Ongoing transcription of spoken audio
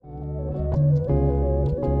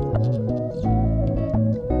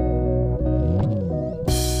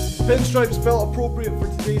Pinstripes felt appropriate for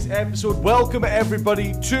today's episode. Welcome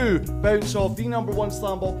everybody to Buzzsaw, the #1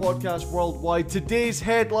 SlamBall podcast worldwide. Today's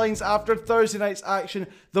headlines after Thursday night's action: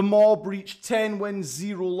 the Mob reached 10 wins,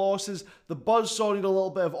 0 losses. The Buzzsaw need a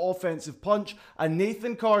little bit of offensive punch, and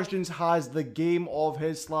Nathan Karsjens has the game of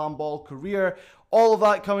his SlamBall career. All of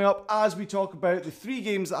that coming up as we talk about the 3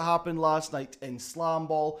 games that happened last night in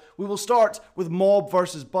SlamBall. We will start with Mob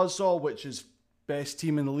versus Buzzsaw, which is best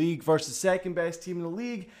team in the league versus second best team in the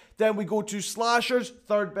league. Then we go to Slashers,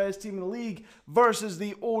 third best team in the league, versus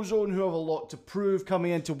the Ozone, who have a lot to prove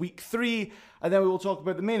coming into week 3. And then we will talk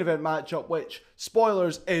about the main event matchup, which,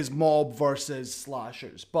 spoilers, is Mob versus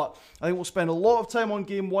Slashers. But I think we'll spend a lot of time on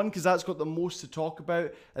game 1 because that's got the most to talk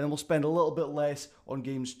about. And then we'll spend a little bit less on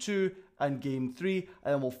games 2 and game 3.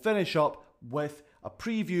 And then we'll finish up with a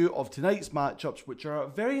preview of tonight's matchups, which are a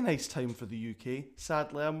very nice time for the UK.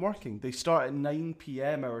 Sadly, I'm working. They start at 9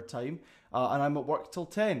 PM our time, and I'm at work till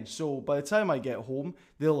 10. So by the time I get home,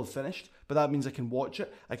 they'll have finished. But that means I can watch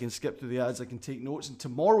it, I can skip through the ads, I can take notes, and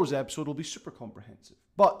tomorrow's episode will be super comprehensive.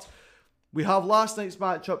 But we have last night's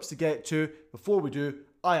matchups to get to. Before we do,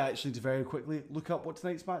 I actually need to very quickly look up what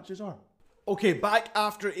tonight's matches are. Okay, back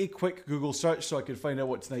after a quick Google search so I could find out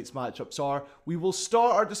what tonight's matchups are. We will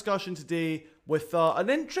start our discussion today with an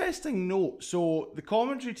interesting note. So the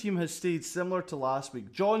commentary team has stayed similar to last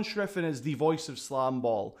week. John Shriffen is the voice of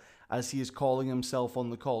SlamBall, as he is calling himself on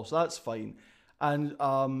the call, so that's fine. And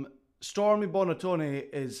Stormy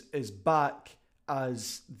Bonatone is back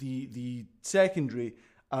as the secondary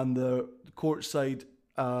and the courtside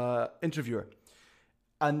interviewer.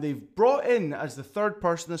 And they've brought in, as the third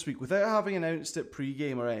person this week, without having announced it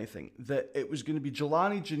pre-game or anything, that it was going to be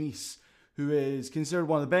Jelani Janice, who is considered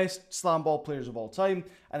one of the best SlamBall players of all time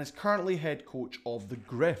and is currently head coach of the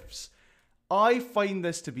Griffs. I find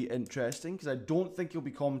this to be interesting because I don't think he'll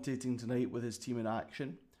be commentating tonight with his team in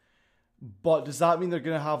action. But does that mean they're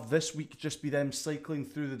going to have this week just be them cycling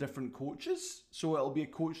through the different coaches? So it'll be a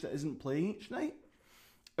coach that isn't playing each night?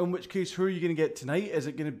 In which case, who are you going to get tonight? Is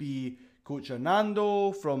it going to be Coach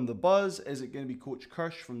Hernando from the Buzz? Is it going to be Coach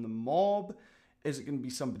Kirsch from the Mob? Is it going to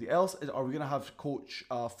be somebody else? Are we going to have Coach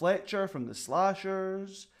Fletcher from the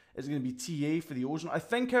Slashers? Is it going to be TA for the Ozone? I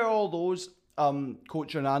think out of all those,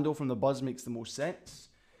 Coach Hernando from the Buzz makes the most sense.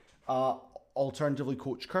 Alternatively,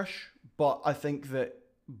 Coach Kirsch. But I think that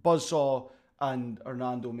Buzzsaw and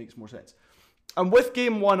Hernando makes more sense. And with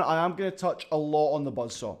game 1, I am going to touch a lot on the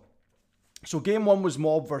Buzzsaw. So game 1 was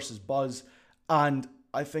Mob versus Buzz, and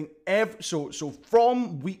I think so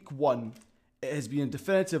from week 1, it has been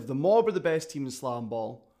definitive. The Mob are the best team in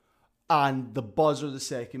SlamBall, and the Buzz are the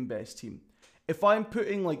second best team. If I'm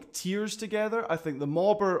putting like tiers together, I think the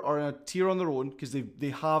Mob are in a tier on their own because they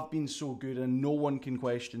have been so good, and no one can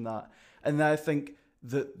question that. And then I think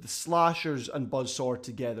that the Slashers and Buzzsaw are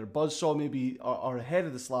together. Buzzsaw maybe are ahead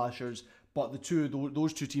of the Slashers, but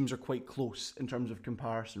those two teams are quite close in terms of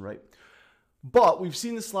comparison, right? But we've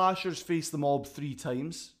seen the Slashers face the Mob 3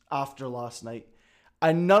 times after last night,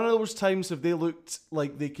 and none of those times have they looked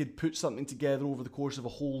like they could put something together over the course of a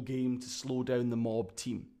whole game to slow down the Mob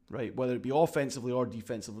team, right? Whether it be offensively or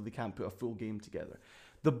defensively, they can't put a full game together.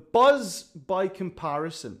 The Buzz, by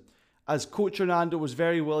comparison, as Coach Hernando was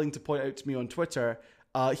very willing to point out to me on Twitter,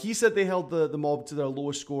 he said they held the Mob to their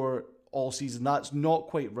lowest score all season. That's not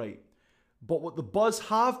quite right. But what the Buzz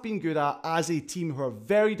have been good at as a team who are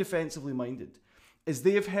very defensively minded is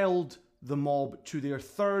they have held the Mob to their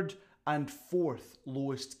 3rd and 4th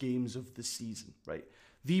lowest games of the season, right?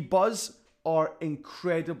 The Buzz are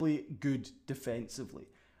incredibly good defensively,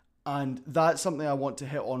 and that's something I want to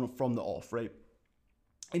hit on from the off, right?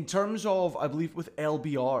 In terms of, I believe with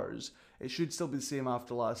LBRs, it should still be the same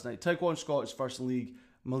after last night. Taekwon Scott is first in the league,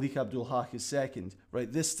 Malik Abdul-Haq is second,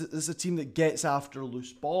 right? This is a team that gets after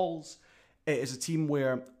loose balls. It is a team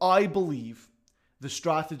where I believe the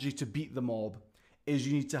strategy to beat the Mob is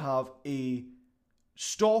you need to have a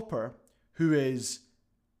stopper who is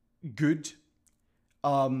good,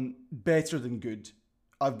 better than good.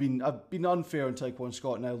 I've been unfair on Taekwon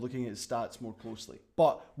Scott now, looking at his stats more closely.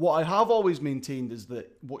 But what I have always maintained is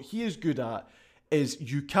that what he is good at is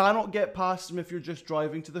you cannot get past him if you're just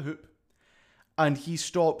driving to the hoop. And he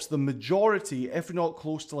stops the majority, if not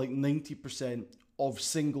close to like 90%, of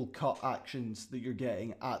single cut actions that you're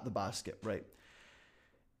getting at the basket, right?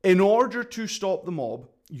 In order to stop the Mob,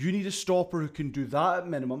 you need a stopper who can do that at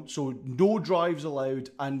minimum, so no drives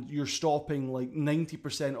allowed, and you're stopping like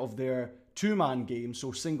 90% of their 2-man game,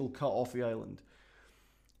 so single cut off the island.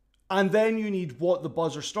 And then you need what the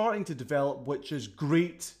Buzz are starting to develop, which is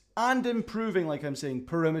great and improving, like I'm saying,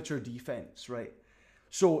 perimeter defense, right?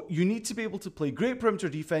 So you need to be able to play great perimeter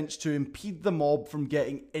defense to impede the mob from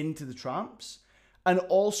getting into the traps, and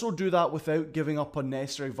also do that without giving up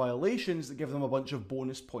unnecessary violations that give them a bunch of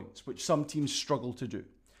bonus points, which some teams struggle to do.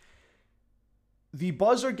 The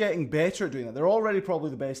Buzz are getting better at doing that. They're already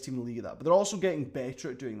probably the best team in the league at that, but they're also getting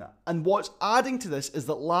better at doing that. And what's adding to this is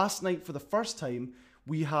that last night, for the first time,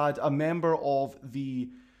 we had a member of the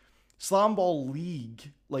SlamBall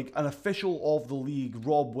League, like an official of the league,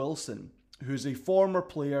 Rob Wilson, who's a former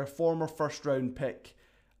player, former first-round pick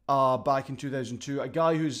back in 2002, a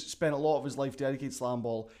guy who's spent a lot of his life dedicated to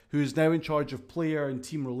SlamBall, who is now in charge of player and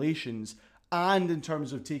team relations, and in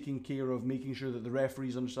terms of taking care of making sure that the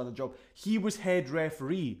referees understand the job. He was head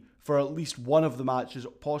referee for at least one of the matches,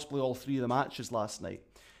 possibly all three of the matches last night.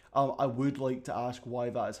 I would like to ask why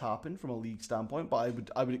that has happened from a league standpoint, but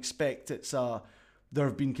I would expect it's there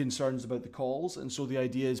have been concerns about the calls, and so the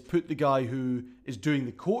idea is put the guy who is doing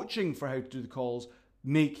the coaching for how to do the calls,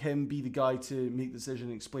 make him be the guy to make the decision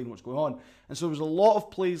and explain what's going on. And so there was a lot of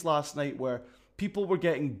plays last night where people were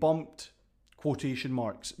getting bumped, quotation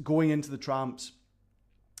marks, going into the tramps,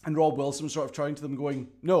 and Rob Wilson was sort of trying to them going,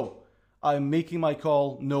 no, I'm making my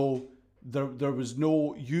call, no, there was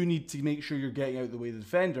no, you need to make sure you're getting out of the way of the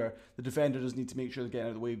defender doesn't need to make sure they're getting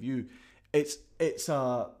out of the way of you. It's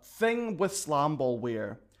a thing with SlamBall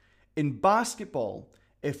where in basketball,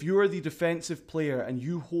 if you're the defensive player and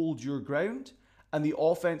you hold your ground and the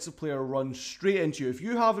offensive player runs straight into you, if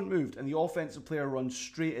you haven't moved and the offensive player runs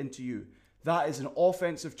straight into you, that is an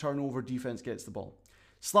offensive turnover, defense gets the ball.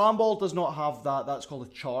 SlamBall does not have that. That's called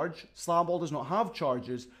a charge. SlamBall does not have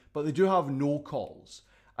charges, but they do have no calls.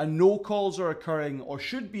 And no calls are occurring, or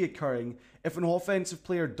should be occurring, if an offensive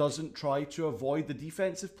player doesn't try to avoid the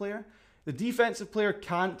defensive player. The defensive player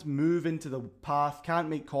can't move into the path, can't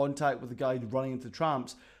make contact with the guy running into the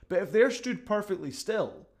tramps. But if they're stood perfectly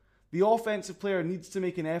still, the offensive player needs to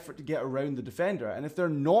make an effort to get around the defender. And if they're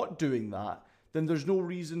not doing that, then there's no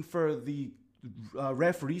reason for the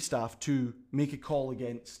referee staff to make a call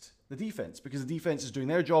against the defense, because the defense is doing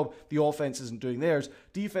their job, the offense isn't doing theirs.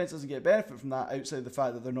 Defense doesn't get benefit from that outside of the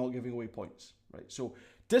fact that they're not giving away points, right? So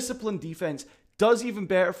disciplined defense does even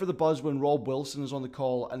better for the Buzz when Rob Wilson is on the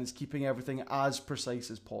call and is keeping everything as precise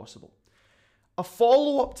as possible. A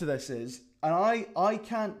follow-up to this is, and I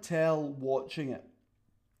can't tell watching it.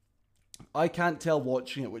 I can't tell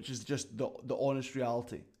watching it, which is just the honest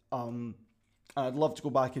reality. And I'd love to go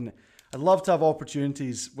back and I'd love to have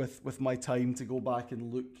opportunities with my time to go back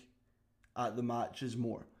and look at the matches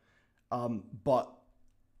more. But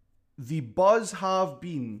the Buzz have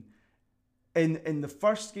been in the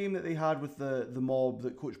first game that they had with the mob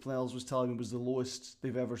that Coach Planels was telling me was the lowest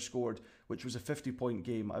they've ever scored, which was a 50-point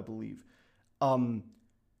game, I believe.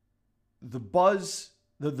 The Buzz,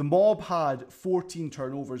 the mob had 14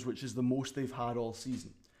 turnovers, which is the most they've had all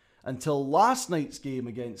season, until last night's game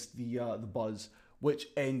against the Buzz, which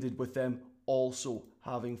ended with them also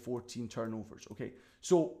having 14 turnovers. Okay,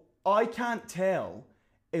 so I can't tell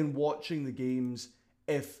in watching the games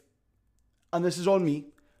if, and this is on me,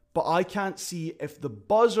 but I can't see if the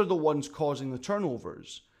Buzz are the ones causing the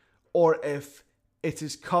turnovers or if it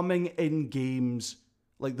is coming in games,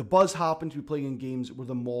 like the Buzz happen to be playing in games where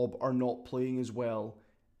the mob are not playing as well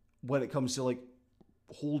when it comes to like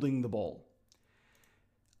holding the ball.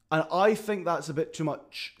 And I think that's a bit too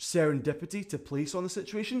much serendipity to place on the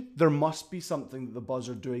situation. There must be something that the Buzz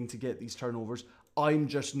are doing to get these turnovers. I'm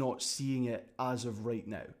just not seeing it as of right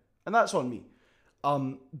now. And that's on me.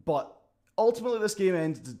 But ultimately, this game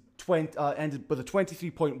ended with a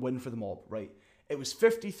 23-point win for the mob, right? It was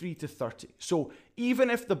 53-30. So even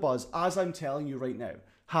if the Buzz, as I'm telling you right now,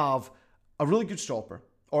 have a really good stopper,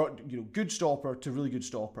 or good stopper to really good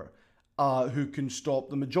stopper, who can stop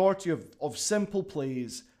the majority of simple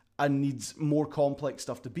plays and needs more complex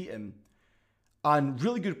stuff to beat him, and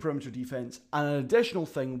really good perimeter defense, and an additional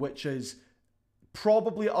thing, which is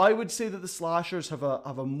probably, I would say that the Slashers have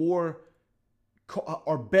a more,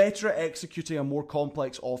 are better at executing a more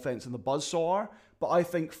complex offense than the Buzzsaw are, but I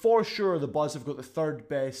think for sure the Buzz have got the third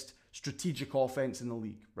best strategic offense in the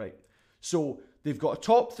league, right? So they've got a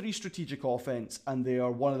top 3 strategic offense, and they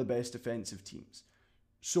are one of the best defensive teams.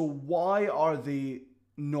 So why are they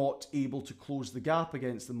not able to close the gap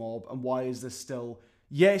against the mob, and why is this still,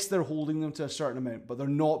 yes, they're holding them to a certain amount, but they're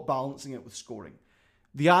not balancing it with scoring?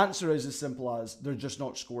 The answer is as simple as they're just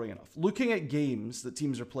not scoring enough. Looking at games that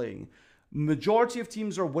teams are playing, majority of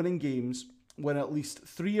teams are winning games when at least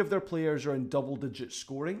 3 of their players are in double-digit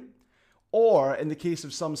scoring, or in the case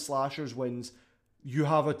of some Slashers wins, you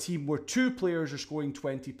have a team where 2 players are scoring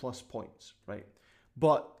 20 plus points, right?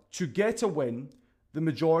 But to get a win, the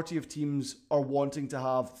majority of teams are wanting to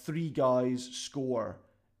have 3 guys score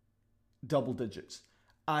double digits.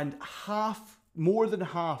 And more than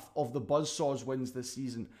half of the Buzzsaws wins this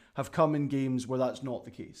season have come in games where that's not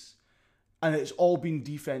the case. And it's all been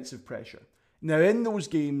defensive pressure. Now, in those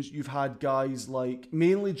games, you've had guys like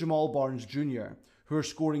mainly Jamal Barnes Jr., who are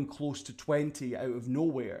scoring close to 20 out of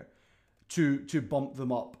nowhere to bump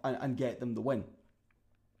them up and get them the win.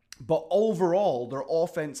 But overall, their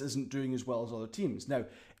offense isn't doing as well as other teams. Now,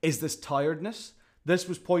 is this tiredness? This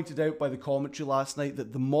was pointed out by the commentary last night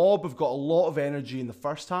that the Mob have got a lot of energy in the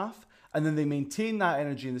first half, and then they maintain that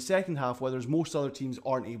energy in the second half, whereas most other teams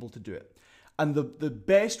aren't able to do it. And the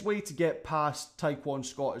best way to get past Taekwon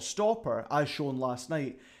Scott as stopper, as shown last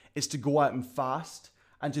night, is to go at him fast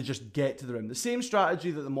and to just get to the rim. The same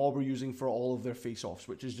strategy that the Mob are using for all of their face-offs,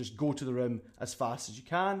 which is just go to the rim as fast as you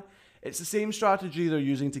can. It's the same strategy they're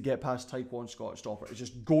using to get past Taekwon Scott as stopper. It's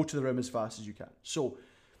just go to the rim as fast as you can. So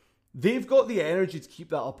they've got the energy to keep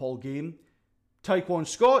that up all game. Taekwon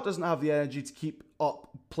Scott doesn't have the energy to keep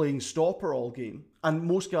up playing stopper all game. And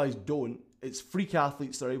most guys don't. It's freak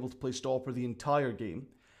athletes that are able to play stopper the entire game.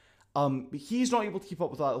 But he's not able to keep up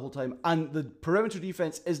with that the whole time. And the perimeter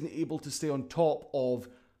defense isn't able to stay on top of,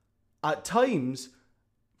 at times,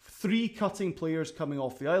 3 cutting players coming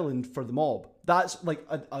off the island for the Mob. That's like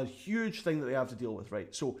a huge thing that they have to deal with,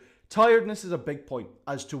 right? So tiredness is a big point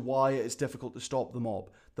as to why it's difficult to stop the Mob.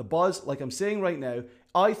 The Buzz, like I'm saying right now,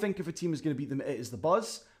 I think if a team is going to beat them, it is the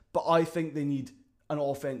Buzz. But I think they need an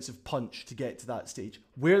offensive punch to get to that stage.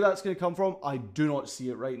 Where that's going to come from, I do not see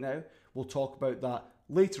it right now. We'll talk about that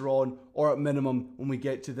later on, or at minimum when we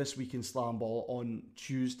get to This Week in SlamBall on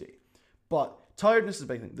Tuesday. But tiredness is a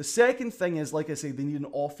big thing. The second thing is, like I say, they need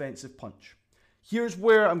an offensive punch. Here's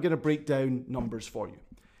where I'm going to break down numbers for you.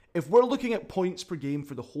 If we're looking at points per game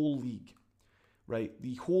for the whole league, right,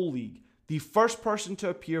 the whole league, the first person to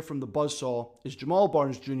appear from the Buzzsaw is Jamal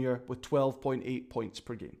Barnes Jr. with 12.8 points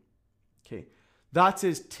per game. Okay, that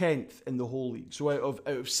is 10th in the whole league. So out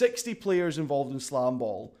of 60 players involved in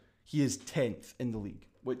SlamBall, he is 10th in the league,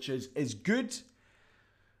 which is good.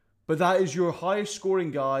 But that is your highest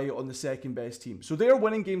scoring guy on the second best team. So they're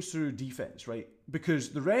winning games through defense, right?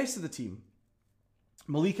 Because the rest of the team,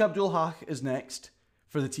 Malik Abdul-Haq is next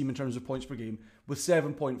for the team in terms of points per game with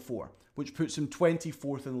 7.4, which puts him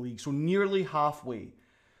 24th in the league. So nearly halfway.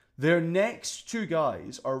 Their next 2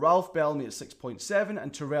 guys are Ralph Bellamy at 6.7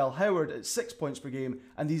 and Terrell Howard at 6 points per game.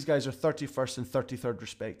 And these guys are 31st and 33rd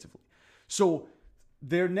respectively. So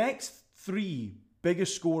their next 3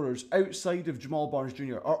 biggest scorers outside of Jamal Barnes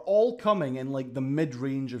Jr. are all coming in like the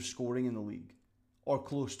mid-range of scoring in the league, or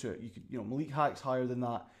close to it. Malik Hack's higher than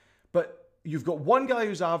that, but you've got one guy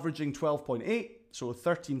who's averaging 12.8, so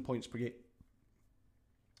 13 points per game.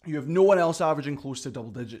 You have no one else averaging close to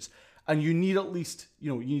double digits, and you need at least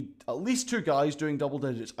 2 guys doing double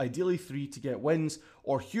digits, ideally 3 to get wins,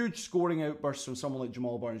 or huge scoring outbursts from someone like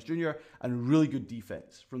Jamal Barnes Jr. and really good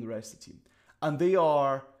defense from the rest of the team, and they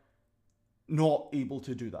are not able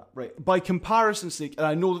to do that, right? By comparison's sake, and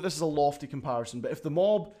I know that this is a lofty comparison, but if the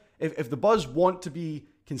Mob, if the Buzz want to be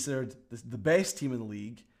considered the best team in the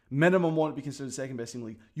league, minimum want to be considered the second best team in the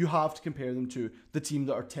league, you have to compare them to the team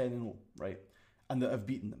that are 10-0, right? And that have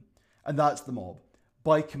beaten them. And that's the Mob.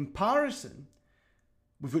 By comparison,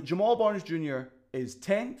 we've got Jamal Barnes Jr. is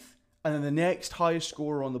 10th, and then the next highest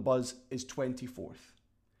scorer on the Buzz is 24th.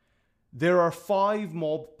 There are 5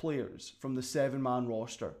 Mob players from the 7-man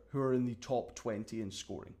roster who are in the top 20 in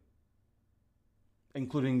scoring,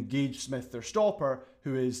 including Gage Smith, their stopper,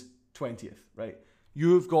 who is 20th, right?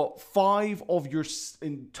 You've got 5 of your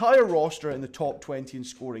entire roster in the top 20 in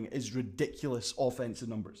scoring. Is ridiculous offensive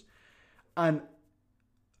numbers. And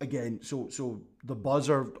again, so the Buzz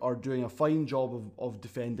are doing a fine job of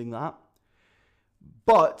defending that.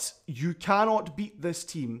 But you cannot beat this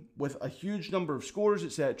team with a huge number of scorers,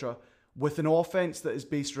 etc., with an offense that is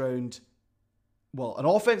based around, an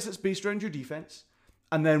offense that's based around your defense,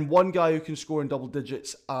 and then one guy who can score in double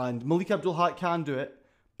digits, and Malik Abdul-Haq can do it,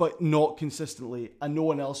 but not consistently, and no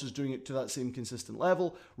one else is doing it to that same consistent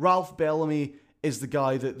level. Ralph Bellamy is the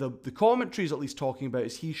guy that the commentary is at least talking about,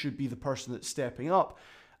 is he should be the person that's stepping up,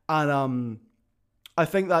 and I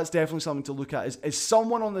think that's definitely something to look at, is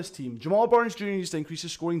someone on this team. Jamal Barnes Jr. needs to increase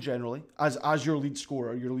his scoring generally, as your lead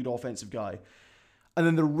scorer, your lead offensive guy. And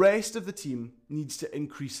then the rest of the team needs to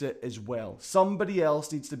increase it as well. Somebody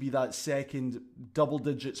else needs to be that second double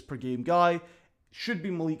digits per game guy. Should be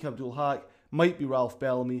Malik Abdul-Haq. Might be Ralph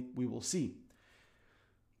Bellamy. We will see.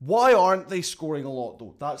 Why aren't they scoring a lot,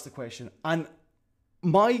 though? That's the question. And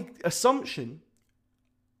my assumption,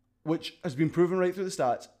 which has been proven right through the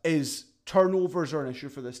stats, is turnovers are an issue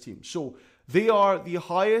for this team. So They are the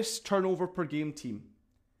highest turnover per game team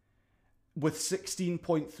with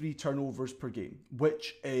 16.3 turnovers per game,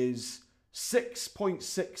 which is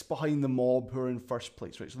 6.6 behind the Mob, who are in first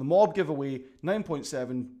place, right? So the Mob give away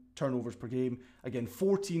 9.7 turnovers per game, again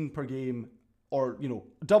 14 per game, or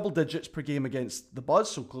double digits per game against the Buzz,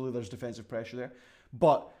 so clearly there's defensive pressure there.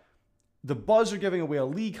 But the Buzz are giving away a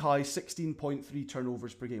league high 16.3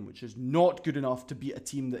 turnovers per game, which is not good enough to beat a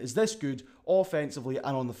team that is this good offensively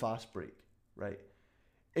and on the fast break, right?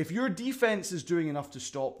 If your defense is doing enough to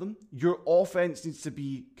stop them, your offense needs to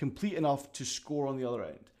be complete enough to score on the other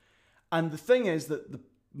end. And the thing is that the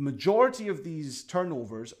majority of these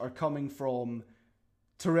turnovers are coming from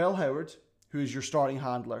Terrell Howard, who is your starting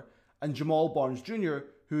handler, and Jamal Barnes Jr.,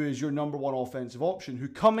 who is your number one offensive option, who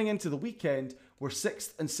coming into the weekend were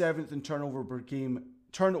 6th and 7th in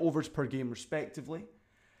turnovers per game respectively.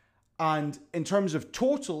 And in terms of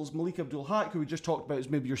totals, Malik Abdul-Haq, who we just talked about, is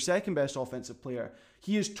maybe your second best offensive player.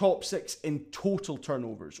 He is top 6 in total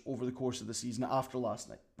turnovers over the course of the season after last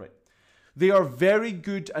night. Right. They are very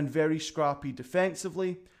good and very scrappy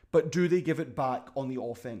defensively, but do they give it back on the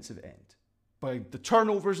offensive end? By the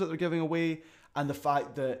turnovers that they're giving away and the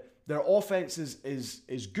fact that their offense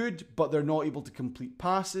is good, but they're not able to complete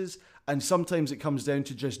passes. And sometimes it comes down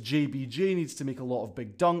to just JBJ needs to make a lot of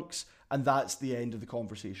big dunks, and that's the end of the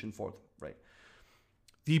conversation for them, right?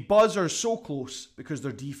 The Buzz are so close because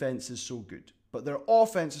their defense is so good, but their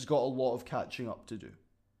offense has got a lot of catching up to do.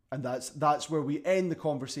 And that's where we end the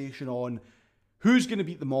conversation on who's going to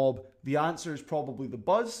beat the Mob. The answer is probably the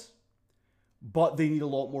Buzz, but they need a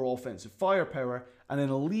lot more offensive firepower. And in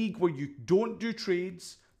a league where you don't do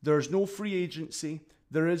trades, there's no free agency,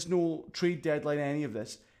 there is no trade deadline, any of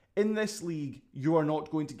this. In this league, you are not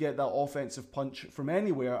going to get that offensive punch from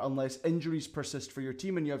anywhere unless injuries persist for your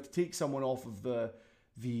team and you have to take someone off of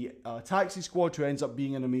the taxi squad who ends up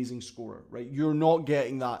being an amazing scorer, right? You're not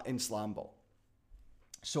getting that in SlamBall.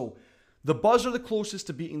 So the Buzz are the closest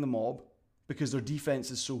to beating the Mob because their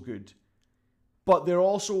defense is so good. But they're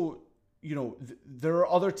also, there are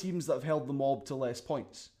other teams that have held the Mob to less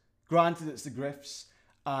points. Granted, it's the Griffs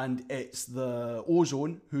and it's the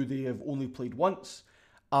Ozone, who they have only played once.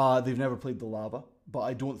 They've never played the Lava, but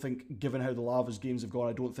I don't think, given how the Lava's games have gone,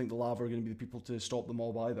 I don't think the Lava are going to be the people to stop the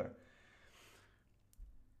Mob either.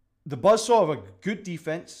 The Buzzsaw have a good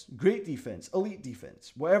defense, great defense, elite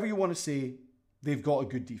defense. Whatever you want to say, they've got a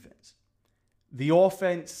good defense. The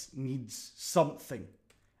offense needs something.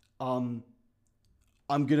 I'm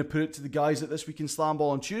going to put it to the guys at This Week in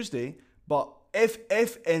SlamBall on Tuesday, but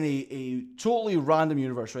if in a totally random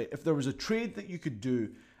universe, right, if there was a trade that you could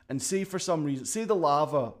do and say for some reason, say the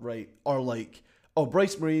Lava, right, are like, oh,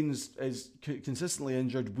 Bryce Moraine is consistently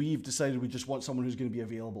injured. We've decided we just want someone who's going to be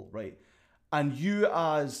available, right? And you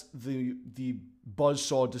as the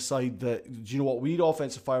Buzzsaw decide that, do you know what, we need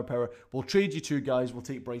offensive firepower. We'll trade you two guys. We'll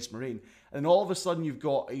take Bryce Moraine. And all of a sudden you've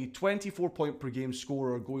got a 24 point per game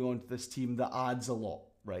scorer going on to this team that adds a lot,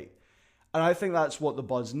 right? And I think that's what the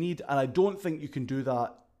Buzz need. And I don't think you can do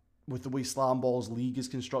that with the way SlamBall's league is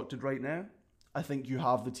constructed right now. I think you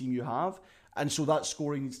have the team you have. And so that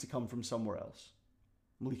scoring needs to come from somewhere else.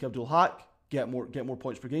 Malik Abdul-Haq, get more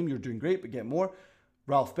points per game. You're doing great, but get more.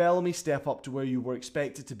 Ralph Bellamy, step up to where you were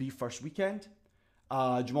expected to be first weekend.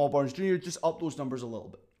 Jamal Barnes Jr., just up those numbers a little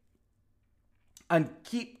bit. And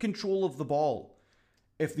keep control of the ball.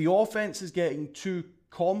 If the offense is getting too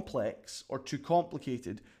complex or too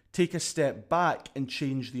complicated, take a step back and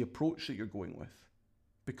change the approach that you're going with.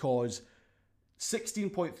 Because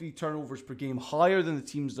 16.3 turnovers per game, higher than the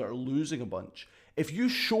teams that are losing a bunch. If you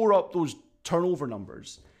shore up those turnover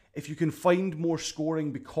numbers, if you can find more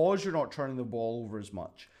scoring because you're not turning the ball over as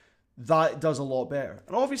much, that does a lot better.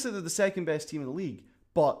 And obviously they're the second best team in the league,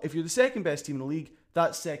 but if you're the second best team in the league,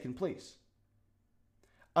 that's second place.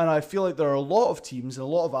 And I feel like there are a lot of teams and a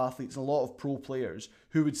lot of athletes and a lot of pro players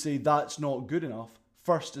who would say that's not good enough.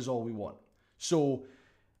 First is all we want. So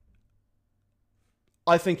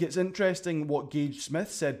I think it's interesting what Gage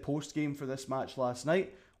Smith said post-game for this match last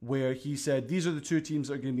night, where he said these are the two teams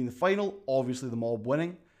that are going to be in the final, obviously the Mob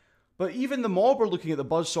winning. But even the Mob are looking at the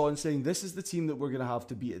Buzzsaw and saying this is the team that we're going to have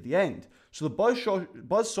to beat at the end. So the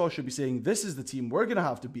Buzzsaw should be saying this is the team we're going to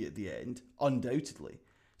have to beat at the end, undoubtedly.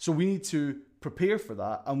 So we need to prepare for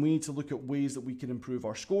that, and we need to look at ways that we can improve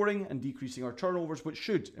our scoring and decreasing our turnovers, which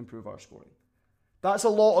should improve our scoring. That's a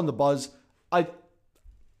lot on the Buzz. I've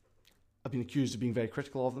been accused of being very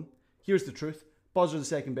critical of them. Here's the truth. Buzz are the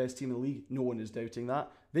second best team in the league. No one is doubting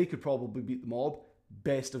that. They could probably beat the Mob.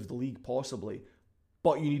 Best of the league, possibly.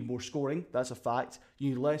 But you need more scoring. That's a fact. You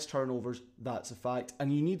need less turnovers. That's a fact.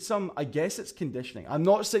 And you need some, I guess it's conditioning. I'm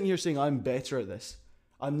not sitting here saying I'm better at this.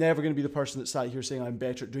 I'm never going to be the person that sat here saying I'm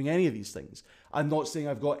better at doing any of these things. I'm not saying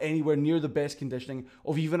I've got anywhere near the best conditioning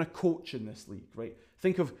of even a coach in this league, right?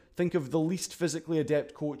 Think of the least physically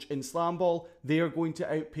adept coach in SlamBall. They are going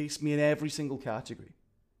to outpace me in every single category,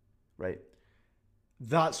 right?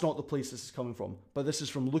 That's not the place this is coming from. But this is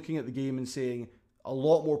from looking at the game and saying a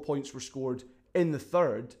lot more points were scored in the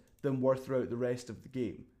third than were throughout the rest of the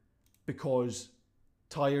game, because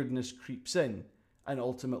tiredness creeps in. And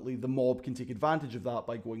ultimately, the mob can take advantage of that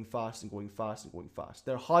by going fast and going fast and going fast.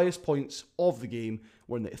 Their highest points of the game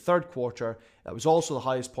were in the third quarter. That was also the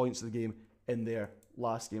highest points of the game in their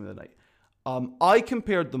last game of the night. I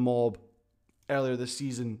compared the mob earlier this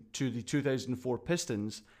season to the 2004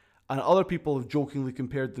 Pistons, and other people have jokingly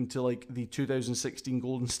compared them to like the 2016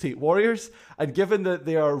 Golden State Warriors. And given that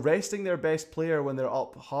they are resting their best player when they're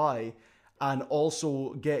up high, and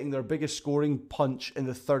also getting their biggest scoring punch in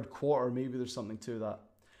the third quarter, maybe there's something to that.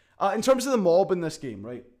 In terms of the mob in this game,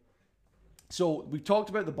 right? So we talked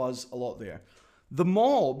about the Buzz a lot there. The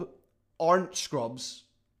mob aren't scrubs.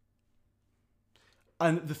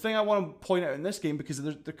 And the thing I want to point out in this game, because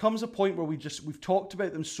there comes a point where we've talked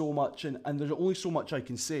about them so much, and there's only so much I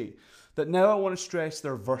can say, that now I want to stress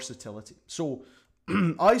their versatility. So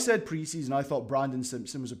I said preseason I thought Brandon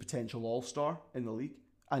Simpson was a potential all-star in the league.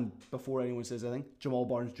 And before anyone says anything, Jamal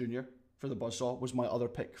Barnes Jr. for the Buzzsaw was my other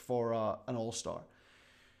pick for an all-star.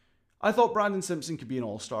 I thought Brandon Simpson could be an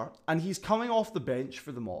all-star, and he's coming off the bench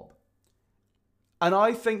for the mob. And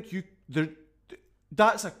I think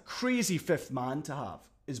that's a crazy fifth man to have,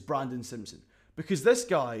 is Brandon Simpson. Because this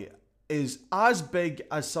guy is as big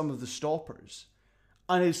as some of the stoppers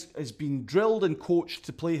and has been drilled and coached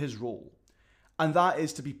to play his role. And that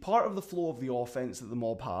is to be part of the flow of the offense that the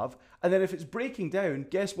mob have. And then if it's breaking down,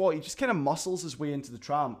 guess what? He just kind of muscles his way into the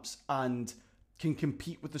tramps and can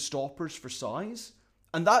compete with the stoppers for size.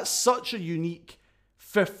 And that's such a unique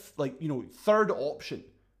fifth option,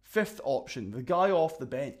 the guy off the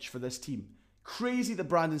bench for this team. Crazy that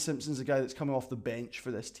Brandon Simpson's a guy that's coming off the bench for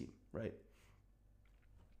this team, right?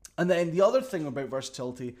 And then the other thing about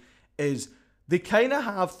versatility is they kind of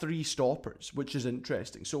have three stoppers, which is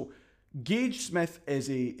interesting. So Gage Smith is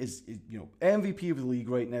MVP of the league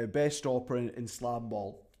right now, best stopper in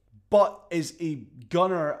SlamBall, but is a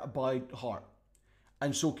gunner by heart,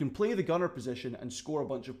 and so can play the gunner position and score a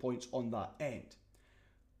bunch of points on that end.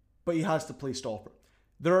 But he has to play stopper.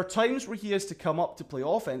 There are times where he has to come up to play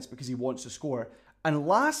offense because he wants to score. And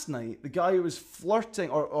last night, the guy who was flirting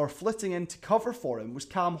or flitting in to cover for him was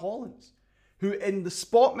Cam Hollins, who in the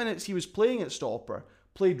spot minutes he was playing at stopper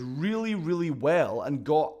played really, really well and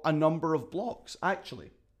got a number of blocks,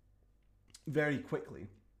 actually, very quickly.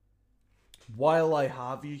 While I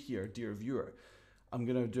have you here, dear viewer, I'm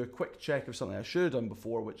going to do a quick check of something I should have done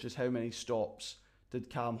before, which is how many stops did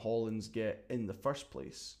Cam Hollins get in the first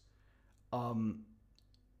place?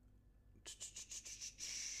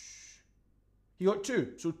 He got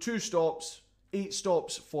 2. So 2 stops, 8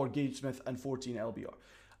 stops for Gage Smith and 14 LBR.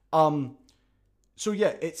 So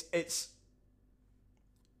yeah, it's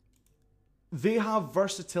they have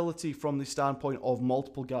versatility from the standpoint of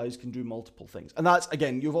multiple guys can do multiple things. And that's,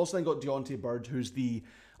 again, you've also then got Deontay Bird, who's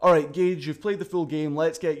all right, Gage, you've played the full game.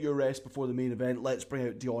 Let's get your rest before the main event. Let's bring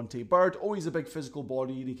out Deontay Bird. Oh, he's a big physical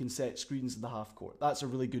body and he can set screens in the half court. That's a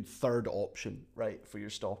really good third option, right, for your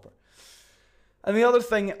stopper. And the other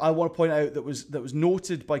thing I want to point out that was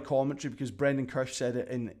noted by commentary, because Brendan Kirsch said it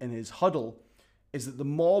in his huddle, is that the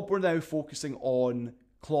mob were now focusing on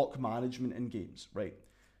clock management in games, right?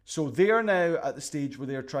 So they are now at the stage where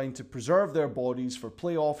they're trying to preserve their bodies for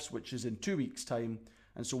playoffs, which is in 2 weeks' time.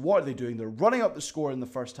 And so what are they doing? They're running up the score in the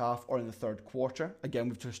first half or in the third quarter. Again,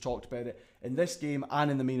 we've just talked about it. In this game and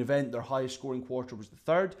in the main event, their highest scoring quarter was the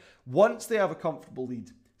third. Once they have a comfortable lead,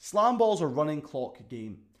 SlamBall's a running clock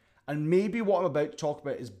game. And maybe what I'm about to talk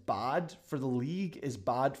about is bad for the league, is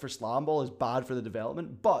bad for SlamBall, is bad for the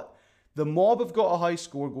development. But the mob have got a high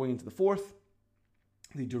score going into the fourth.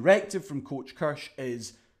 The directive from Coach Kirsch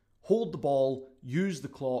is hold the ball, use the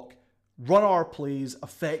clock, run our plays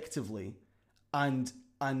effectively, and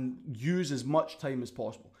use as much time as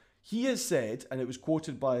possible. He has said, and it was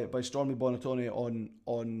quoted by Stormy Buonantony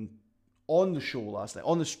on the show last night,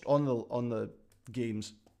 on the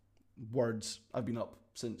games. Words, I've been up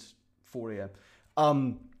since 4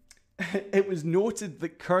 a.m. It was noted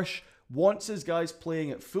that Kirsch wants his guys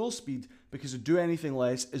playing at full speed because to do anything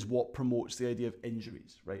less is what promotes the idea of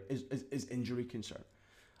injuries, right? Is injury concern.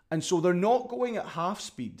 And so they're not going at half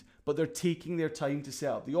speed, but they're taking their time to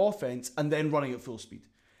set up the offense and then running at full speed.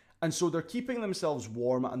 And so they're keeping themselves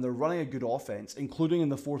warm and they're running a good offense, including in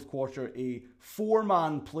the fourth quarter, a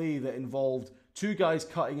 4-man play that involved two guys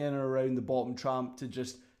cutting in and around the bottom tramp to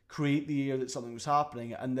just create the air that something was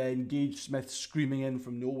happening, and then Gage Smith screaming in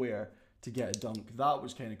from nowhere to get a dunk. That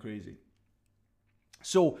was kind of crazy.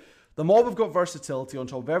 So the Mob have got versatility on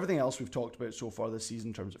top of everything else we've talked about so far this season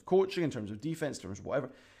in terms of coaching, in terms of defense, in terms of whatever.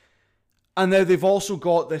 And now they've also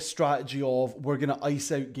got this strategy of we're going to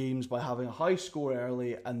ice out games by having a high score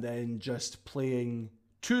early and then just playing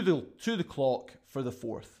to the clock for the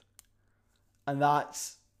fourth. And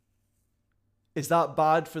is that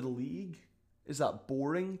bad for the league? Is that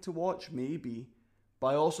boring to watch? Maybe. But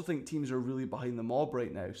I also think teams are really behind the Mob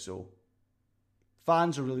right now. So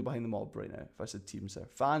fans are really behind the Mob right now. If I said teams there.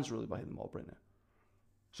 Fans are really behind the Mob right now.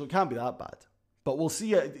 So it can't be that bad. But we'll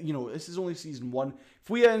see. This is only season 1. If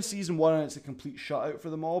we end season 1 and it's a complete shutout for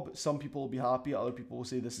the Mob, some people will be happy. Other people will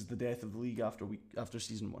say this is the death of the league after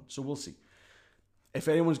season 1. So we'll see. If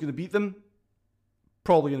anyone's going to beat them,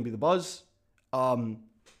 probably going to be the Buzz.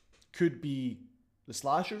 Could be the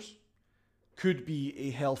Slashers. Could be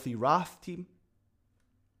a healthy Wrath team.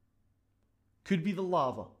 Could be the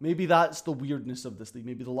Lava. Maybe that's the weirdness of this league.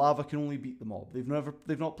 Maybe the Lava can only beat the Mob.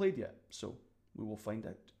 They've not played yet, so we will find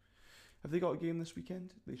out. Have they got a game this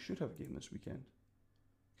weekend? They should have a game this weekend.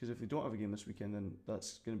 Because if they don't have a game this weekend, then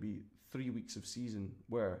that's going to be 3 weeks of season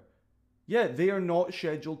where, yeah, they are not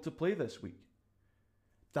scheduled to play this week.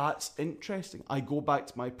 That's interesting. I go back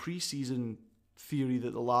to my preseason theory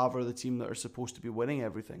that the Lava are the team that are supposed to be winning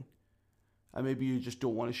everything. And maybe you just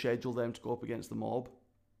don't want to schedule them to go up against the Mob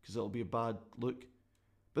because it'll be a bad look.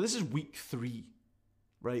 But this is week 3,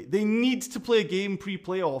 right? They need to play a game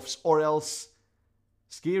pre-playoffs or else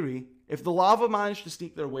scary. If the Lava manage to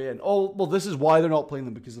sneak their way in, this is why they're not playing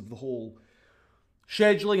them, because of the whole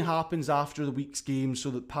scheduling happens after the week's game so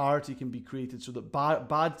that parity can be created, so that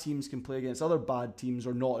bad teams can play against other bad teams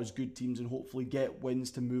or not as good teams and hopefully get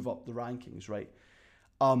wins to move up the rankings, right?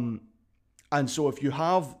 And so if you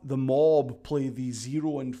have the Mob play the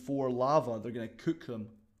 0-4 Lava, they're going to cook them,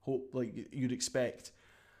 like you'd expect.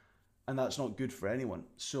 And that's not good for anyone.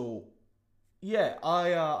 So yeah,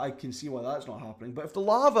 I can see why that's not happening. But if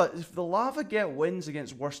the Lava get wins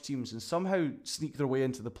against worse teams and somehow sneak their way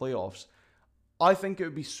into the playoffs, I think it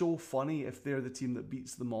would be so funny if they're the team that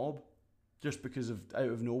beats the Mob, just because of out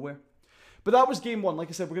of nowhere. But that was game 1. Like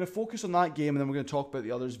I said, we're going to focus on that game and then we're going to talk about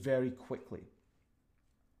the others very quickly.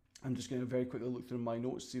 I'm just going to very quickly look through my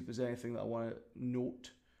notes to see if there's anything that I want to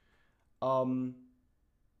note.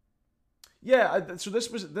 So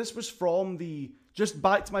this was from the, just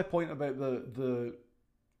back to my point about the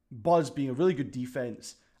Buzz being a really good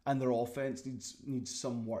defense and their offense needs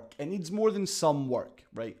some work. It needs more than some work,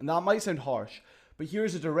 right? And that might sound harsh, but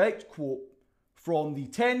here's a direct quote from the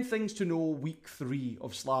 10 Things to Know Week 3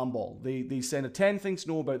 of SlamBall. They send a 10 Things to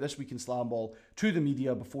Know about this week in SlamBall to the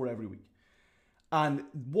media before every week. And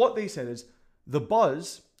what they said is, the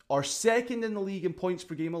Buzz are second in the league in points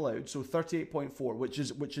per game allowed, so 38.4,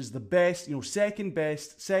 which is the best, second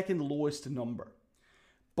best, second lowest number.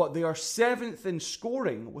 But they are 7th in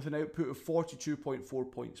scoring with an output of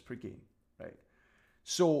 42.4 points per game, right?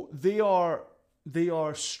 So they are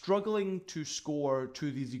struggling to score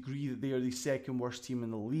to the degree that they are the second worst team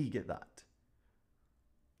in the league at that.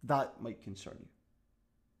 That might concern you.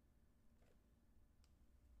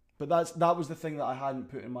 But that was the thing that I hadn't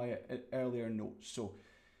put in my earlier notes. So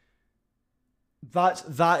that's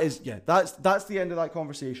the end of that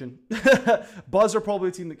conversation. Buzz are probably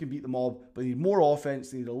a team that can beat the Mob, but they need more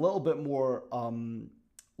offense. They need a little bit more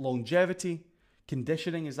longevity.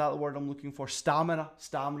 Conditioning, is that the word I'm looking for? Stamina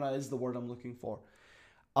is the word I'm looking for.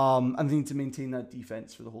 And they need to maintain that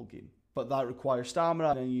defense for the whole game. But that requires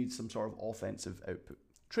stamina, and you need some sort of offensive output.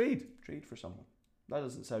 Trade for someone. That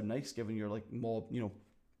doesn't sound nice, given you're like Mob,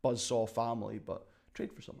 Buzzsaw family, but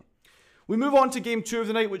trade for someone. We move on to game 2 of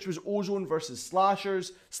the night, which was Ozone versus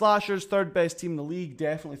Slashers. Slashers, third best team in the league,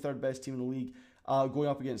 definitely third best team in the league, going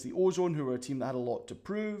up against the Ozone, who are a team that had a lot to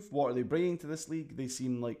prove. What are they bringing to this league? They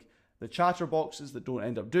seem like the chatterboxes that don't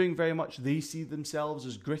end up doing very much. They see themselves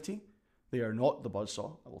as gritty. They are not the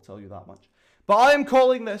Buzzsaw, I will tell you that much. But I am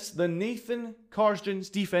calling this the Nathan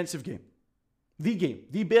Karsjens defensive game.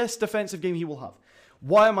 The best defensive game he will have.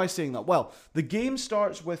 Why am I saying that? Well, the game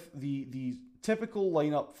starts with the typical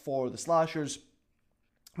lineup for the Slashers,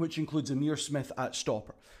 which includes Amir Smith at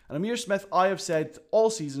stopper. And Amir Smith, I have said all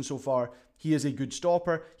season so far, he is a good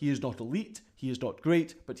stopper. He is not elite, he is not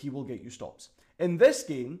great, but he will get you stops. In this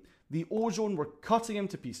game, the Ozone were cutting him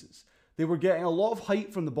to pieces. They were getting a lot of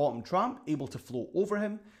height from the bottom tramp, able to float over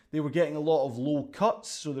him. They were getting a lot of low cuts,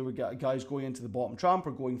 so they were guys going into the bottom tramp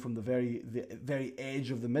or going from the very edge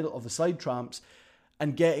of the middle of the side tramps.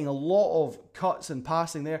 and getting a lot of cuts and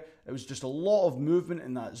passing there. It was just a lot of movement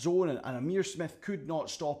in that zone, and Amir Smith could not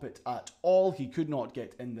stop it at all. He could not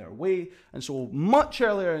get in their way. And so much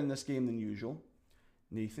earlier in this game than usual,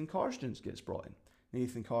 Nathan Karsjens gets brought in.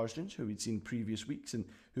 Nathan Karsjens, who we'd seen previous weeks and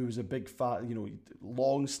who was a big fan,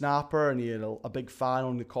 long snapper, and he had a big fan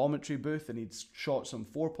on the commentary booth, and he'd shot some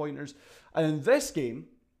 4-pointers. And in this game,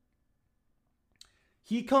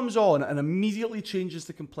 he comes on and immediately changes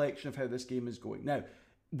the complexion of how this game is going. Now,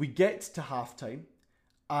 we get to halftime,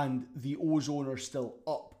 and the Ozone are still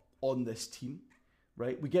up on this team,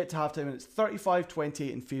 right? We get to halftime, and it's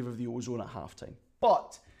 35-28 in favour of the Ozone at halftime.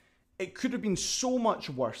 But it could have been so much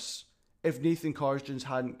worse if Nathan Karsjens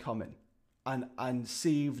hadn't come in and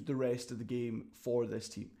saved the rest of the game for this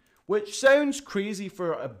team. Which sounds crazy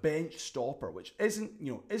for a bench stopper, which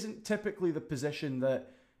isn't typically the position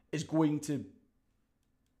that is going to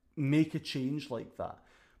make a change like that.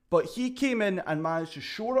 But he came in and managed to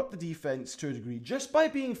shore up the defense to a degree just by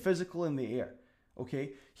being physical in the air.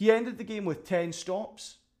 Okay, he ended the game with 10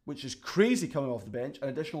 stops, which is crazy coming off the bench, an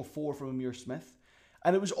additional 4 from Amir Smith.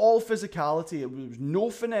 And it was all physicality. It was no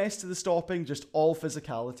finesse to the stopping, just all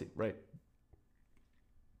physicality, right?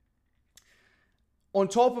 On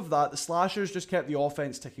top of that, the Slashers just kept the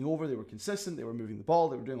offense ticking over. They were consistent. They were moving the ball.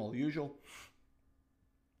 They were doing all the usual.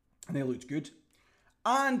 And they looked good.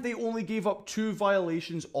 And they only gave up 2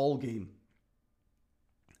 violations all game.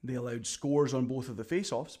 They allowed scores on both of the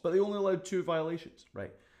face-offs, but they only allowed 2 violations, right?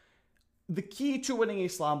 The key to winning a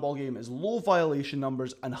SlamBall game is low violation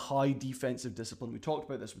numbers and high defensive discipline. We talked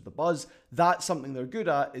about this with the Buzz. That's something they're good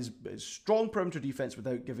at, is strong perimeter defense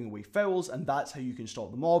without giving away fouls, and that's how you can stop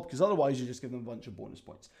the mob, because otherwise you just give them a bunch of bonus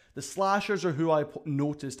points. The Slashers are who I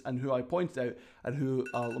noticed and who I pointed out, and who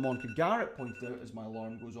Lamonka Garrett pointed out as my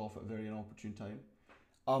alarm goes off at a very inopportune time.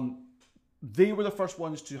 They were the first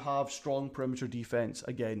ones to have strong perimeter defense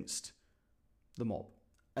against the mob.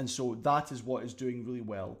 And so that is what is doing really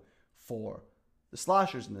well for the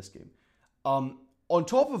Slashers in this game. On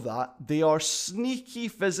top of that, they are sneaky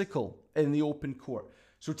physical in the open court.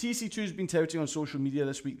 So TC2 has been touting on social media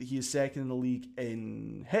this week that he is second in the league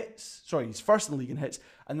in hits. Sorry, he's first in the league in hits.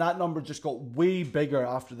 And that number just got way bigger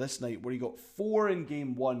after this night, where he got 4 in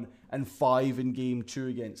game 1 and 5 in game 2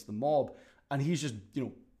 against the mob. And he's just,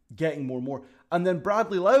 getting more and more. And then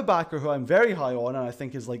Bradley Laubacher, who I'm very high on, and I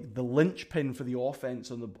think is like the linchpin for the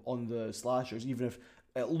offense on the Slashers, even if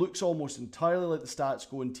it looks almost entirely like the stats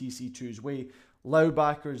go in TC2's way.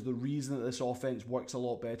 Laubacher is the reason that this offense works a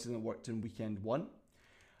lot better than it worked in weekend 1.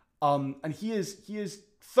 And he is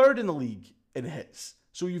third in the league in hits.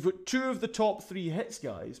 So you've got 2 of the top 3 hits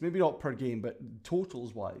guys, maybe not per game, but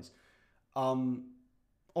totals wise, on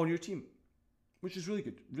your team, which is really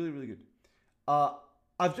good, really, really good.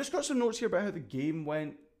 I've just got some notes here about how the game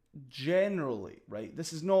went generally, right?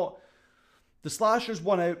 This is not... The Slashers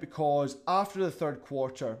won out because after the third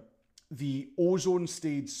quarter, the Ozone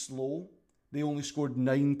stayed slow. They only scored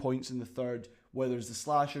 9 points in the third, whereas the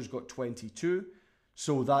Slashers got 22.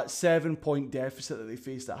 So that 7-point deficit that they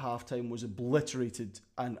faced at halftime was obliterated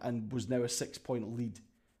and was now a 6-point lead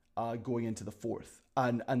going into the fourth.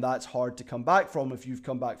 And that's hard to come back from if you've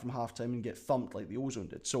come back from halftime and get thumped like the Ozone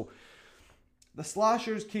did. So the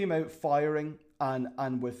Slashers came out firing,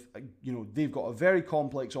 and with, they've got a very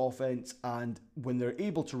complex offense, and when they're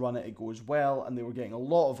able to run it, it goes well, and they were getting a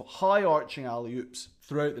lot of high-arching alley-oops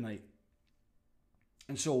throughout the night.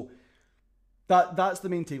 And so that's the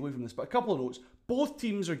main takeaway from this. But a couple of notes. Both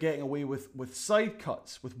teams are getting away with side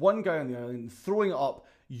cuts, with one guy on the island throwing it up,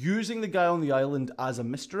 using the guy on the island as a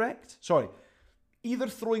misdirect. Sorry. Either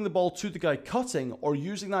throwing the ball to the guy cutting or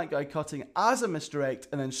using that guy cutting as a misdirect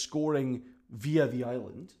and then scoring via the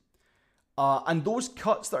island. And those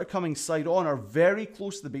cuts that are coming side on are very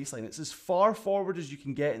close to the baseline. It's as far forward as you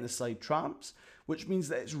can get in the side tramps, which means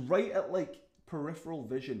that it's right at peripheral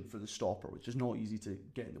vision for the stopper, which is not easy to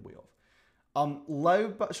get in the way of.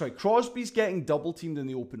 Crosby's getting double teamed in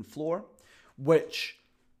the open floor, which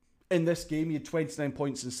in this game he had 29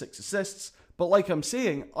 points and 6 assists. But like I'm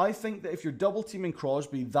saying, I think that if you're double teaming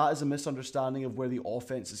Crosby, that is a misunderstanding of where the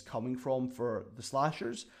offense is coming from for the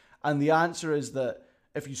Slashers. And the answer is that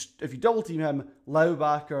if you double team him,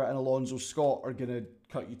 Laubacher and Alonzo Scott are going to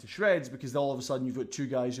cut you to shreds, because all of a sudden you've got 2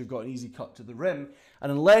 guys who've got an easy cut to the rim.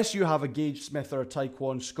 And unless you have a Gage Smith or a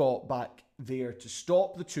Taekwon Scott back there to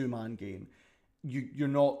stop the 2-man game, you're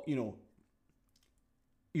not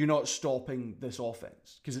stopping this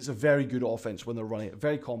offense, because it's a very good offense when they're running it.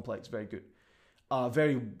 Very complex, very good.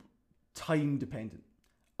 Very time dependent.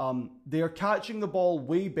 They are catching the ball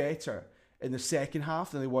way better in the second half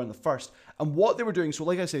than they were in the first. And what they were doing, so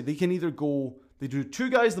like I said, they can either go, they do 2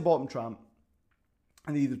 guys in the bottom tramp,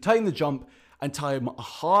 And they either time the jump and time a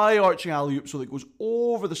high arching alley-oop so that it goes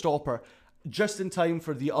over the stopper just in time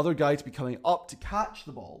for the other guy to be coming up to catch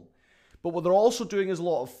the ball. But what they're also doing is a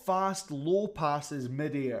lot of fast, low passes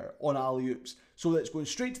mid-air on alley-oops so that it's going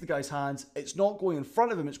straight to the guy's hands. It's not going in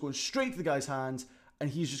front of him, it's going straight to the guy's hands, and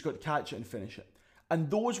he's just got to catch it and finish it. And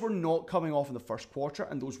those were not coming off in the first quarter,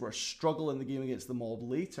 and those were a struggle in the game against the Mob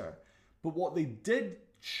later. But what they did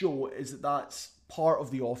show is that that's part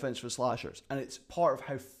of the offense for Slashers, and it's part of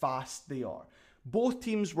how fast they are. Both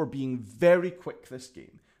teams were being very quick this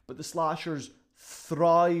game, but the Slashers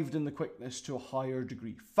thrived in the quickness to a higher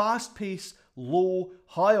degree. Fast pace, low,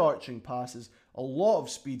 high arching passes, a lot of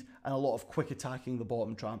speed, and a lot of quick attacking the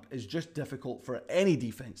bottom tramp is just difficult for any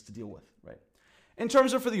defense to deal with, right? In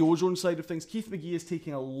terms of for the Ozone side of things, Keith McGee is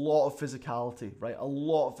taking a lot of physicality, right? A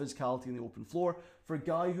lot of physicality in the open floor. For a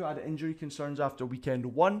guy who had injury concerns after weekend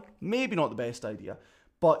one, maybe not the best idea,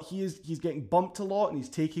 but he's getting bumped a lot and he's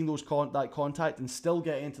taking that contact and still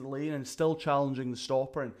getting into the lane and still challenging the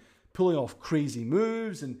stopper and pulling off crazy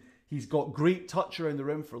moves, and he's got great touch around the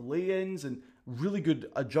rim for lay-ins and really good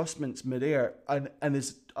adjustments mid-air, and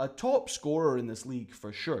is a top scorer in this league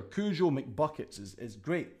for sure. Cujo McBuckets is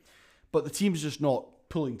great, but the team's just not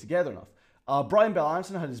pulling together enough. Brian Bell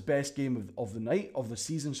Anderson had his best game of the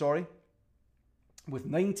season, with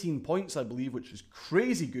 19 points, I believe, which is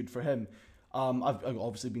crazy good for him. I've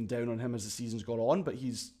obviously been down on him as the season's gone on, but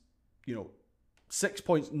he's, 6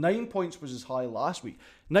 points, 9 points was his high last week.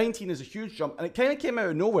 19 is a huge jump, and it kind of came out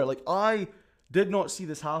of nowhere. Like, I did not see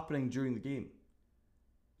this happening during the game,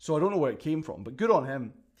 so I don't know where it came from, but good on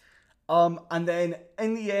him. And then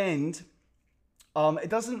in the end, it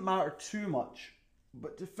doesn't matter too much,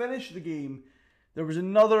 but to finish the game, there was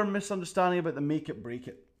another misunderstanding about the make it break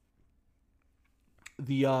it.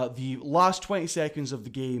 The last 20 seconds of the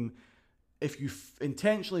game, if you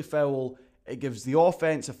intentionally foul, it gives the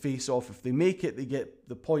offense a face-off. If they make it, they get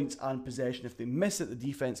the points and possession. If they miss it, the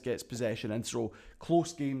defense gets possession. And so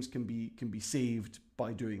close games can be saved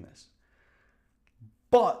by doing this.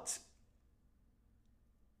 But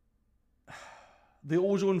the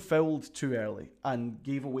Ozone fouled too early and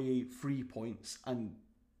gave away 3 points and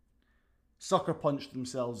sucker punched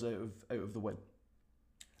themselves out of the win.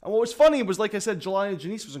 And what was funny was, like I said, Jelani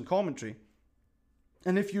Janice was in commentary.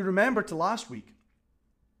 And if you remember to last week,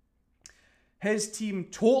 his team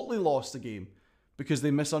totally lost the game because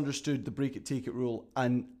they misunderstood the break it, take it rule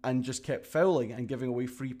and just kept fouling and giving away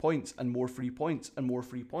 3 points and more free points and more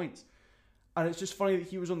free points. And it's just funny that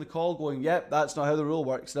he was on the call going, yep, that's not how the rule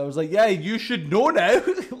works. And I was like, yeah, you should know now.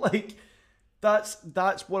 Like, that's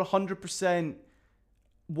 100%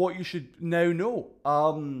 what you should now know.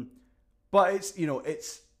 But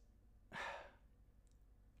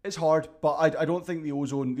it's hard, but I don't think the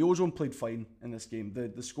Ozone played fine in this game. The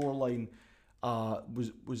scoreline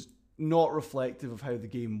was not reflective of how the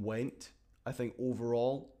game went. I think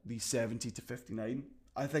overall, the 70-59.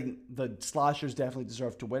 I think the Slashers definitely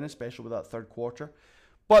deserved to win, especially with that third quarter.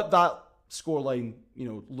 But that scoreline,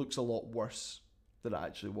 looks a lot worse than it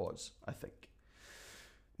actually was, I think.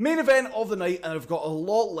 Main event of the night, and I've got a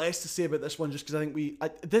lot less to say about this one just because I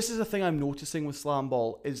think this is a thing I'm noticing with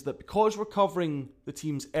SlamBall, is that because we're covering the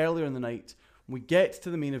teams earlier in the night, when we get to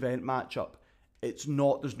the main event matchup, there's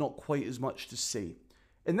not quite as much to say.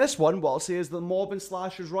 In this one, what I'll say is the Mob and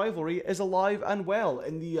Slashers rivalry is alive and well.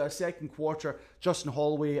 In the second quarter, Justin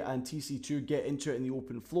Holloway and TC2 get into it in the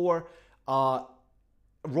open floor.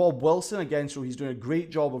 Rob Wilson, again, so he's doing a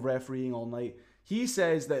great job of refereeing all night. He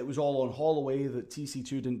says that it was all on Holloway, that TC2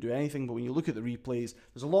 didn't do anything, but when you look at the replays,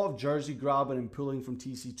 there's a lot of jersey grabbing and pulling from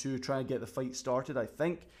TC2, trying to get the fight started, I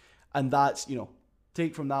think. And that's,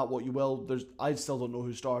 take from that what you will. I still don't know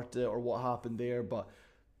who started it or what happened there, but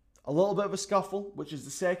a little bit of a scuffle, which is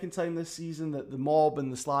the second time this season that the Mob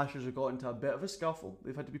and the Slashers have got into a bit of a scuffle.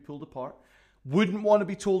 They've had to be pulled apart. Wouldn't want to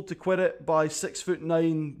be told to quit it by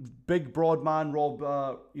 6'9", big broad man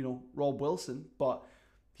Rob Wilson, but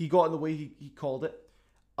he got in the way, he called it.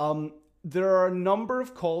 There are a number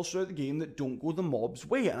of calls throughout the game that don't go the Mob's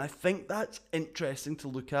way, and I think that's interesting to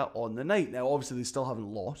look at on the night. Now, obviously, they still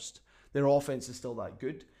haven't lost. Their offense is still that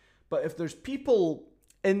good. But if there's people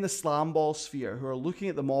in the SlamBall sphere who are looking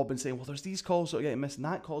at the Mob and saying, well, there's these calls that are getting missed, and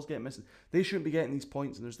that call's getting missed, they shouldn't be getting these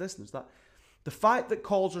points, and there's this and there's that. The fact that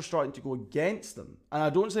calls are starting to go against them, and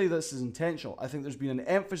I don't say this is intentional, I think there's been an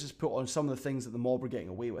emphasis put on some of the things that the Mob are getting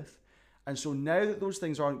away with. And so now that those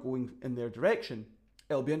things aren't going in their direction,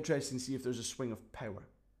 it'll be interesting to see if there's a swing of power,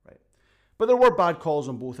 right? But there were bad calls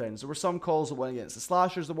on both ends. There were some calls that went against the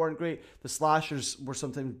Slashers that weren't great. The Slashers were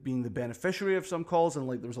sometimes being the beneficiary of some calls, and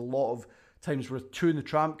there was a lot of times where 2 in the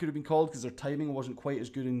Tramp could have been called because their timing wasn't quite as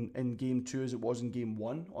good in game 2 as it was in game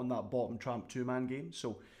 1 on that bottom Tramp 2-man game.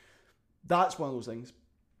 So that's one of those things.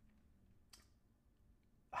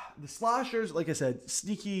 The Slashers, like I said,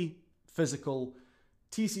 sneaky, physical.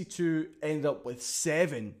 TC2 ended up with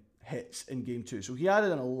 7 hits in game 2. So he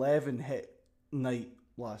added an 11 hit night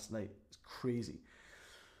last night. It's crazy.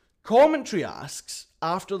 Commentary asks,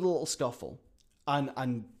 after the little scuffle,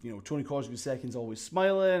 and you know, Tony Crosby II's always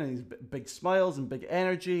smiling, and he's big smiles and big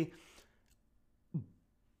energy,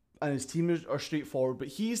 and his team are straightforward, but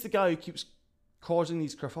he's the guy who keeps causing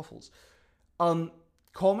these kerfuffles.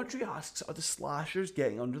 Commentary asks, are the Slashers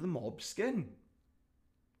getting under the Mob's skin?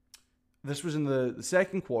 This was in the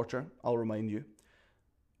second quarter, I'll remind you.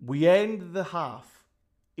 We end the half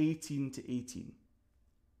 18-18.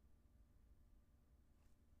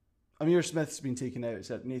 Amir Smith's been taken out,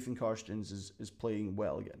 except Nathan Karsjens is playing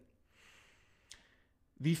well again.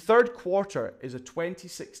 The third quarter is a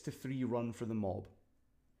 26-3 run for the Mob.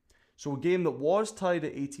 So a game that was tied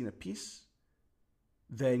at 18 apiece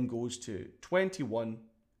then goes to 21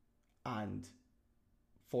 and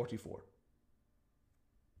 44.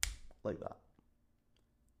 Like that.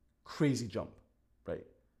 Crazy jump, right?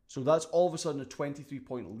 So that's all of a sudden a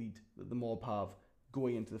 23-point lead that the Mob have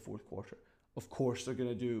going into the fourth quarter. Of course, they're going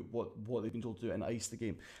to do what they've been told to do and ice the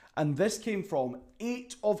game. And this came from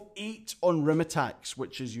 8 of 8 on rim attacks,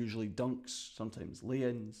 which is usually dunks, sometimes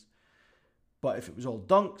lay-ins. But if it was all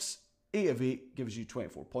dunks, 8 of 8 gives you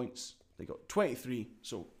 24 points. They got 23,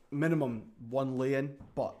 so minimum 1 lay-in,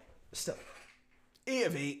 but still, 8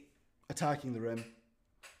 of 8 attacking the rim.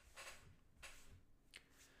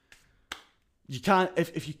 You can't,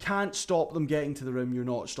 if you can't stop them getting to the rim, you're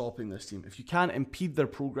not stopping this team. If you can't impede their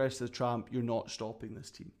progress to the Tramp, you're not stopping this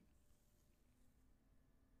team.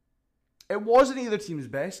 It wasn't either team's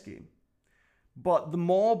best game, but the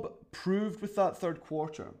Mob proved with that third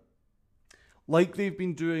quarter, like they've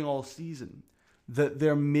been doing all season, that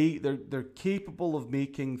they're capable of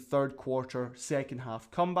making third quarter, second half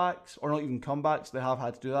comebacks, or not even comebacks. They have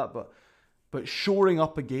had to do that, but shoring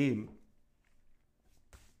up a game.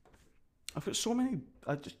 I've got so many.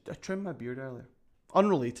 I trimmed my beard earlier.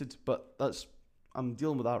 Unrelated, but I'm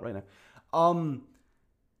dealing with that right now.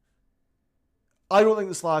 I don't think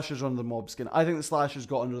the Slashers are under the Mob's skin. I think the Slashers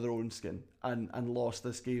got under their own skin and lost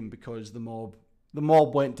this game because the Mob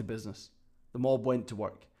went to business. The Mob went to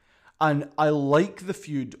work. And I like the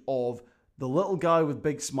feud of the little guy with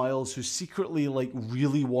big smiles who secretly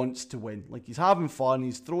really wants to win. Like, he's having fun,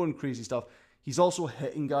 he's throwing crazy stuff. He's also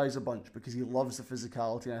hitting guys a bunch because he loves the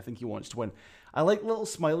physicality and I think he wants to win. I like little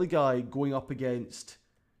smiley guy going up against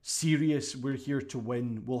serious, we're here to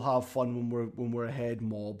win, we'll have fun when we're ahead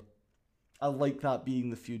Mob. I like that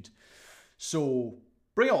being the feud. So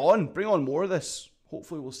bring it on more of this.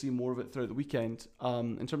 Hopefully we'll see more of it throughout the weekend.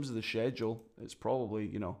 In terms of the schedule, it's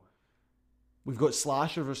probably, we've got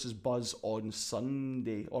Slasher versus Buzz on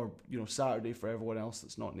Sunday, or, Saturday for everyone else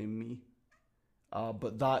that's not named me.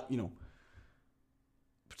 But that,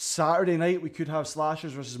 Saturday night we could have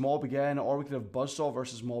Slashers versus Mob again, or we could have Buzzsaw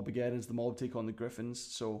versus Mob again as the Mob take on the Griffins.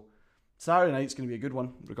 So Saturday night's going to be a good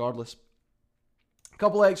one, regardless. A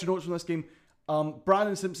couple of extra notes from this game.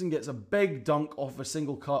 Brandon Simpson gets a big dunk off a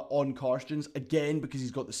single cut on Karsjens, again because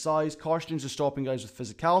he's got the size. Karsjens is stopping guys with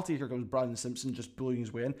physicality. Here comes Brandon Simpson just bullying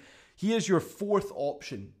his way in. He is your fourth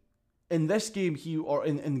option. In this game,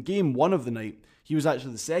 in game 1 of the night, he was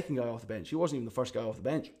actually the second guy off the bench. He wasn't even the first guy off the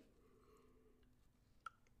bench,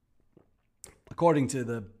 according to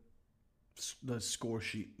the score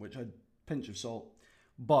sheet, which I'd pinch of salt.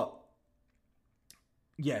 But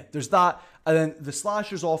yeah, there's that. And then the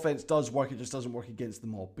Slashers offense does work. It just doesn't work against the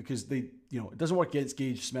Mob because it doesn't work against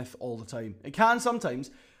Gage Smith all the time. It can sometimes.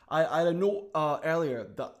 I had a note earlier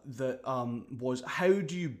that was, how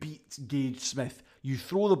do you beat Gage Smith? You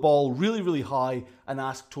throw the ball really, really high and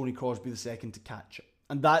ask Tony Crosby II to catch it.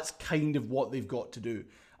 And that's kind of what they've got to do.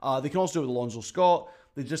 They can also do it with Alonzo Scott.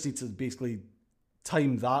 They just need to basically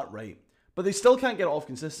time that right. But they still can't get it off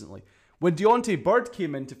consistently. When Deontay Bird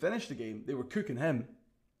came in to finish the game, they were cooking him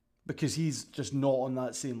because he's just not on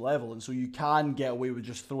that same level. And so you can get away with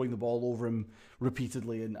just throwing the ball over him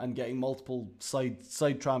repeatedly and getting multiple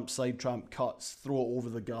side tramp cuts, throw it over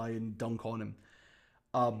the guy and dunk on him.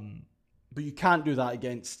 But you can't do that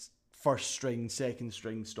against first string, second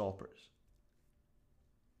string stoppers.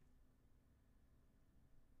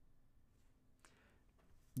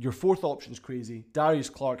 Your fourth option's crazy. Darius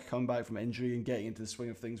Clark coming back from injury and getting into the swing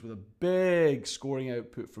of things with a big scoring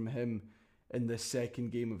output from him in this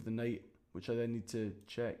second game of the night, which I then need to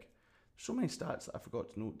check. There's so many stats that I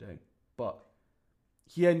forgot to note down. But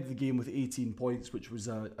he ended the game with 18 points, which was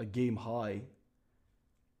a game high.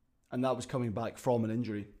 And that was coming back from an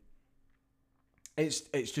injury. It's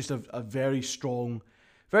just a very strong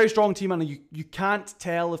team, and you can't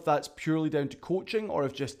tell if that's purely down to coaching or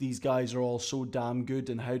if just these guys are all so damn good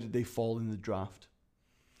and how did they fall in the draft.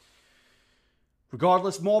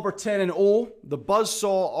 Regardless, Mob are 10-0. The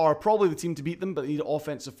Buzzsaw are probably the team to beat them, but they need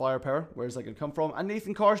offensive firepower. Where's that going to come from? And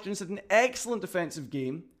Nathan Karsjens had an excellent defensive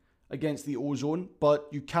game against the Ozone, but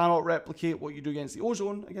you cannot replicate what you do against the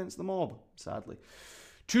Ozone against the Mob, sadly.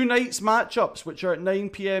 Two nights matchups, which are at 9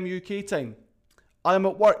 PM UK time. I am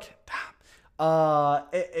at work. Damn.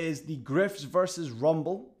 It is the Griffs versus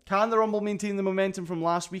Rumble. Can the Rumble maintain the momentum from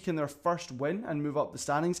last week in their first win and move up the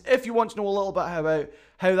standings? If you want to know a little bit about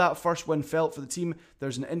how that first win felt for the team,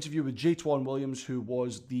 there's an interview with J-Twan Williams, who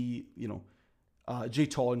was the,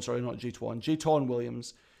 J-Twan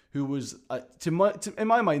Williams, who was, in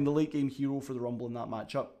my mind, the late game hero for the Rumble in that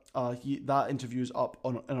matchup. That interview is up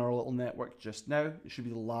in our little network just now. It should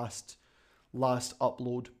be the last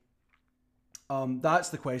upload. That's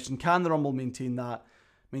the question. Can the Rumble maintain that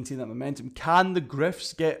momentum? Can the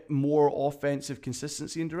Griffs get more offensive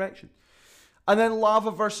consistency and direction? And then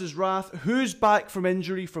Lava versus Wrath. Who's back from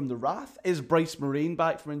injury from the Wrath? Is Bryce Moraine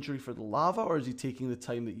back from injury for the Lava, or is he taking the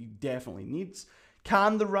time that he definitely needs?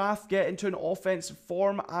 Can the Wrath get into an offensive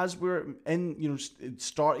form as we're in,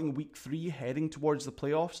 starting week 3, heading towards the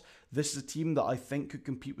playoffs? This is a team that I think could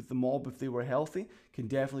compete with the Mob if they were healthy. Can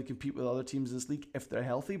definitely compete with other teams in this league if they're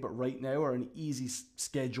healthy, but right now are an easy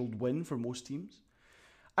scheduled win for most teams.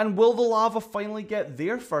 And will the Lava finally get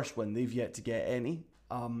their first win? They've yet to get any.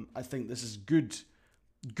 I think this is good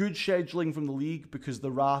scheduling from the league because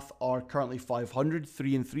the Wrath are currently 500,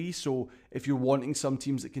 3-3. So if you're wanting some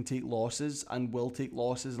teams that can take losses and will take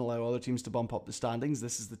losses and allow other teams to bump up the standings,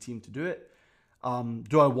 this is the team to do it.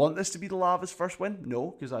 Do I want this to be the Lava's first win?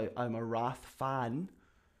 No, because I'm a Wrath fan.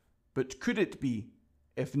 But could it be?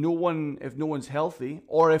 If no one's healthy,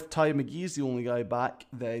 or if Ty McGee's the only guy back,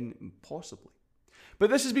 then possibly. But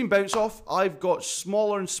this has been Bounce Off. I've got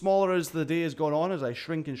smaller and smaller as the day has gone on, as I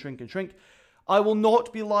shrink and shrink and shrink. I will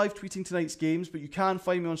not be live tweeting tonight's games, but you can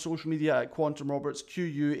find me on social media at Quantum Roberts,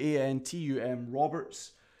 QUANTUM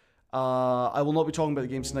Roberts. I will not be talking about the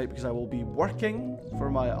games tonight because I will be working for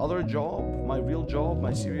my other job, my real job,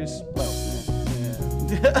 my serious,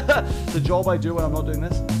 the job I do when I'm not doing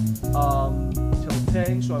this, till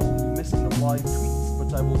 10, so I will be missing the live tweets,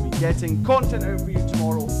 but I will be getting content out for you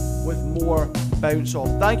tomorrow with more Bounce Off.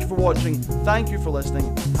 Thank you for watching, thank you for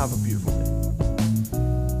listening, have a beautiful day.